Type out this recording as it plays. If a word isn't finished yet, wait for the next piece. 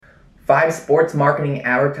5 sports marketing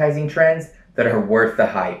advertising trends that are worth the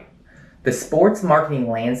hype. The sports marketing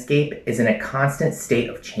landscape is in a constant state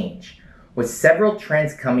of change, with several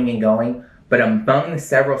trends coming and going, but among the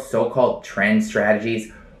several so-called trend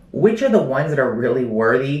strategies, which are the ones that are really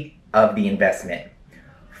worthy of the investment?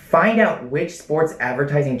 Find out which sports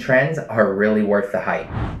advertising trends are really worth the hype.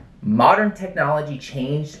 Modern technology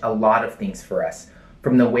changed a lot of things for us,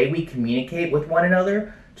 from the way we communicate with one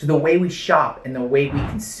another to the way we shop and the way we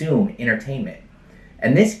consume entertainment.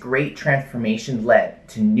 And this great transformation led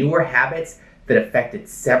to newer habits that affected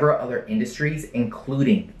several other industries,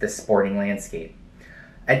 including the sporting landscape.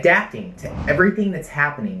 Adapting to everything that's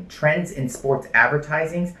happening, trends in sports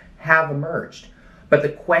advertising have emerged. But the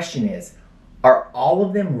question is, are all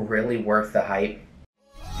of them really worth the hype?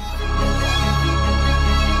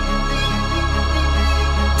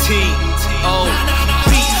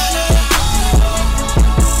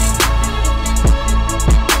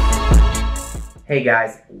 Hey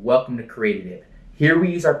guys, welcome to Creative. Here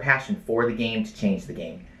we use our passion for the game to change the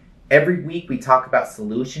game. Every week we talk about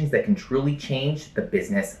solutions that can truly change the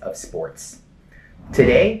business of sports.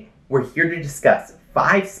 Today, we're here to discuss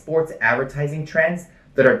 5 sports advertising trends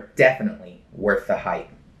that are definitely worth the hype.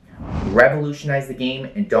 Revolutionize the game,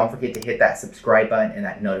 and don't forget to hit that subscribe button and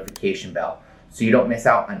that notification bell so you don't miss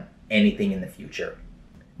out on anything in the future.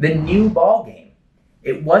 The new ball game.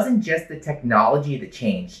 It wasn't just the technology that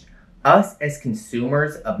changed. Us as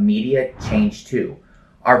consumers of media changed too.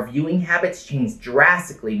 Our viewing habits changed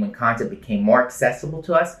drastically when content became more accessible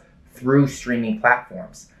to us through streaming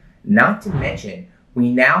platforms. Not to mention,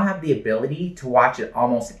 we now have the ability to watch it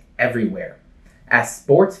almost everywhere. As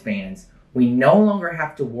sports fans, we no longer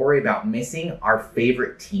have to worry about missing our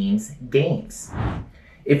favorite team's games.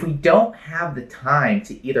 If we don't have the time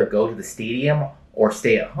to either go to the stadium or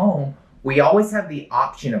stay at home, we always have the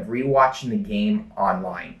option of rewatching the game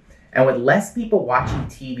online. And with less people watching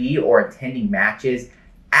TV or attending matches,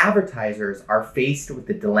 advertisers are faced with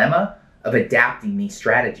the dilemma of adapting these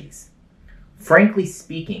strategies. Frankly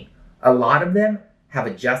speaking, a lot of them have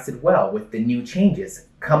adjusted well with the new changes,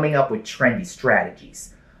 coming up with trendy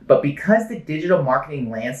strategies. But because the digital marketing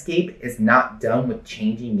landscape is not done with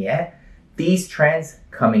changing yet, these trends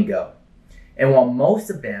come and go. And while most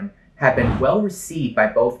of them have been well received by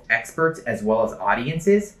both experts as well as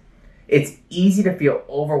audiences, it's easy to feel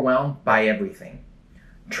overwhelmed by everything.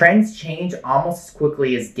 Trends change almost as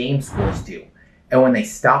quickly as game scores do, and when they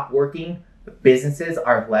stop working, businesses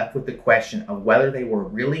are left with the question of whether they were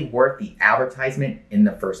really worth the advertisement in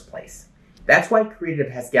the first place. That's why Creative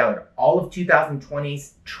has gathered all of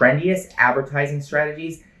 2020's trendiest advertising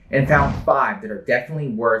strategies and found 5 that are definitely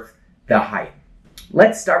worth the hype.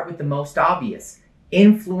 Let's start with the most obvious: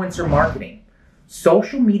 influencer marketing.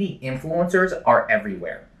 Social media influencers are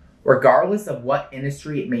everywhere. Regardless of what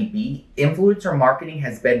industry it may be, influencer marketing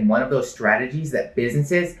has been one of those strategies that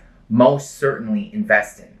businesses most certainly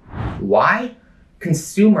invest in. Why?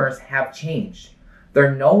 Consumers have changed.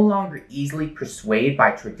 They're no longer easily persuaded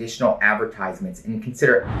by traditional advertisements and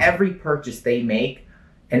consider every purchase they make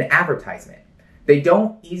an advertisement. They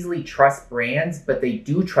don't easily trust brands, but they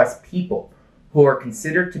do trust people who are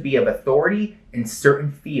considered to be of authority in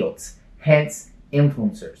certain fields, hence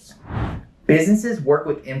influencers. Businesses work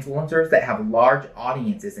with influencers that have large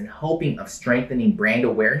audiences in hoping of strengthening brand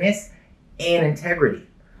awareness and integrity.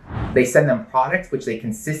 They send them products which they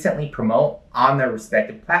consistently promote on their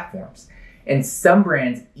respective platforms. And some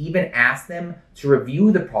brands even ask them to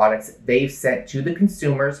review the products they've sent to the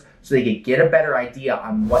consumers so they can get a better idea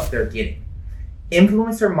on what they're getting.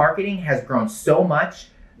 Influencer marketing has grown so much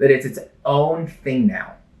that it's its own thing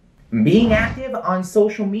now. Being active on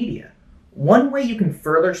social media. One way you can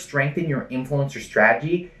further strengthen your influencer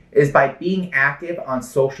strategy is by being active on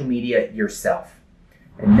social media yourself.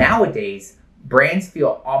 And nowadays, brands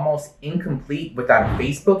feel almost incomplete without a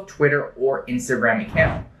Facebook, Twitter, or Instagram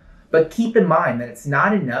account. But keep in mind that it's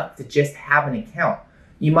not enough to just have an account.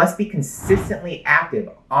 You must be consistently active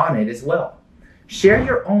on it as well. Share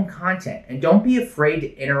your own content and don't be afraid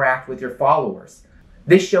to interact with your followers.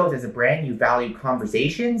 This shows as a brand you value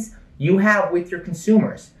conversations you have with your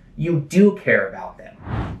consumers. You do care about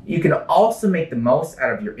them. You can also make the most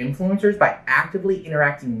out of your influencers by actively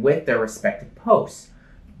interacting with their respective posts.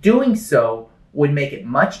 Doing so would make it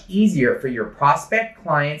much easier for your prospect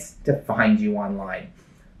clients to find you online.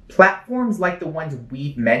 Platforms like the ones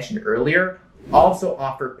we've mentioned earlier also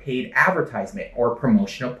offer paid advertisement or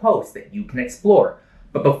promotional posts that you can explore.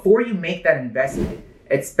 But before you make that investment,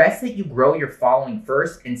 it's best that you grow your following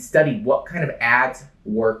first and study what kind of ads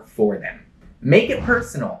work for them. Make it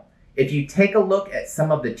personal. If you take a look at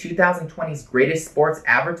some of the 2020's greatest sports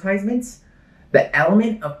advertisements, The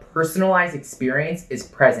element of personalized experience is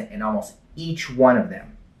present in almost each one of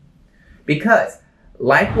them. Because,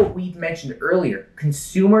 like what we've mentioned earlier,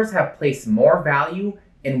 consumers have placed more value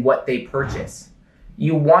in what they purchase.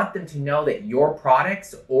 You want them to know that your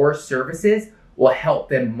products or services will help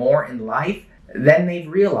them more in life than they've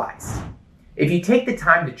realized. If you take the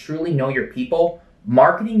time to truly know your people,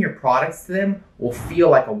 marketing your products to them will feel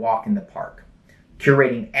like a walk in the park.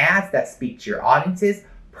 Curating ads that speak to your audiences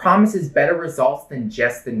promises better results than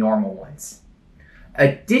just the normal ones.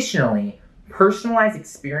 Additionally, personalized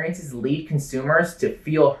experiences lead consumers to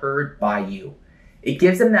feel heard by you. It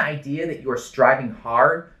gives them the idea that you are striving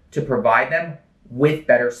hard to provide them with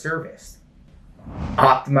better service.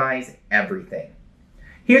 Optimize everything.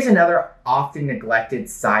 Here's another often neglected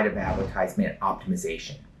side of advertisement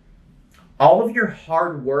optimization. All of your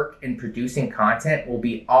hard work in producing content will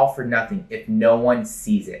be all for nothing if no one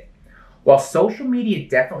sees it. While social media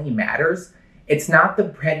definitely matters, it's not the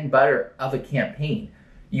bread and butter of a campaign.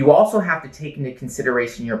 You also have to take into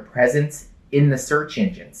consideration your presence in the search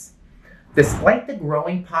engines. Despite the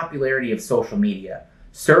growing popularity of social media,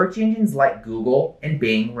 search engines like Google and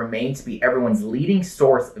Bing remain to be everyone's leading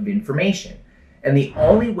source of information. And the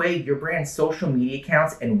only way your brand's social media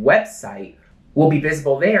accounts and website will be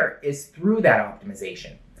visible there is through that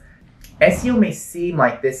optimization. SEO may seem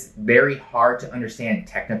like this very hard to understand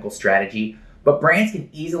technical strategy, but brands can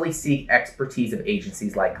easily seek expertise of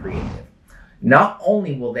agencies like Creative. Not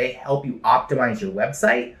only will they help you optimize your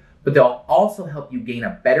website, but they'll also help you gain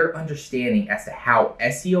a better understanding as to how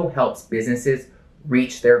SEO helps businesses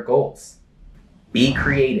reach their goals. Be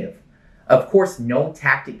creative. Of course, no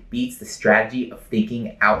tactic beats the strategy of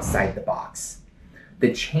thinking outside the box.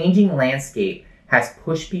 The changing landscape has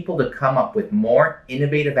pushed people to come up with more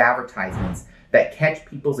innovative advertisements that catch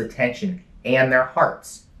people's attention and their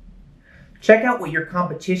hearts. Check out what your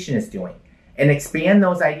competition is doing and expand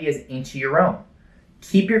those ideas into your own.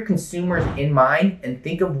 Keep your consumers in mind and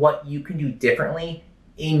think of what you can do differently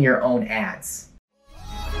in your own ads.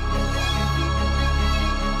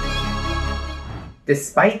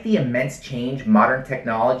 Despite the immense change modern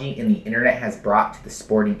technology and the internet has brought to the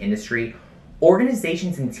sporting industry,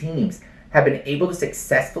 organizations and teams have been able to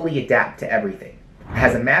successfully adapt to everything.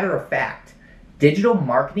 As a matter of fact, digital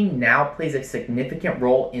marketing now plays a significant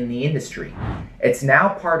role in the industry. It's now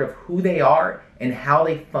part of who they are and how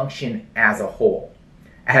they function as a whole.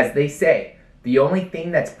 As they say, the only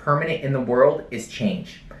thing that's permanent in the world is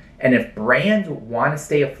change. And if brands want to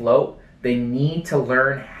stay afloat, they need to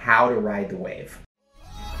learn how to ride the wave.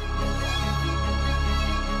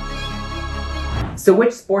 So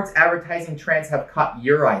which sports advertising trends have caught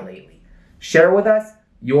your eye lately? Share with us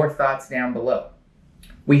your thoughts down below.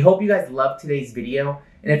 We hope you guys loved today's video,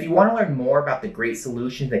 and if you want to learn more about the great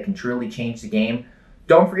solutions that can truly change the game,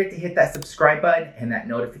 don't forget to hit that subscribe button and that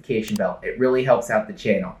notification bell. It really helps out the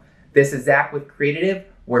channel. This is Zach with Creative,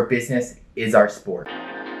 where business is our sport.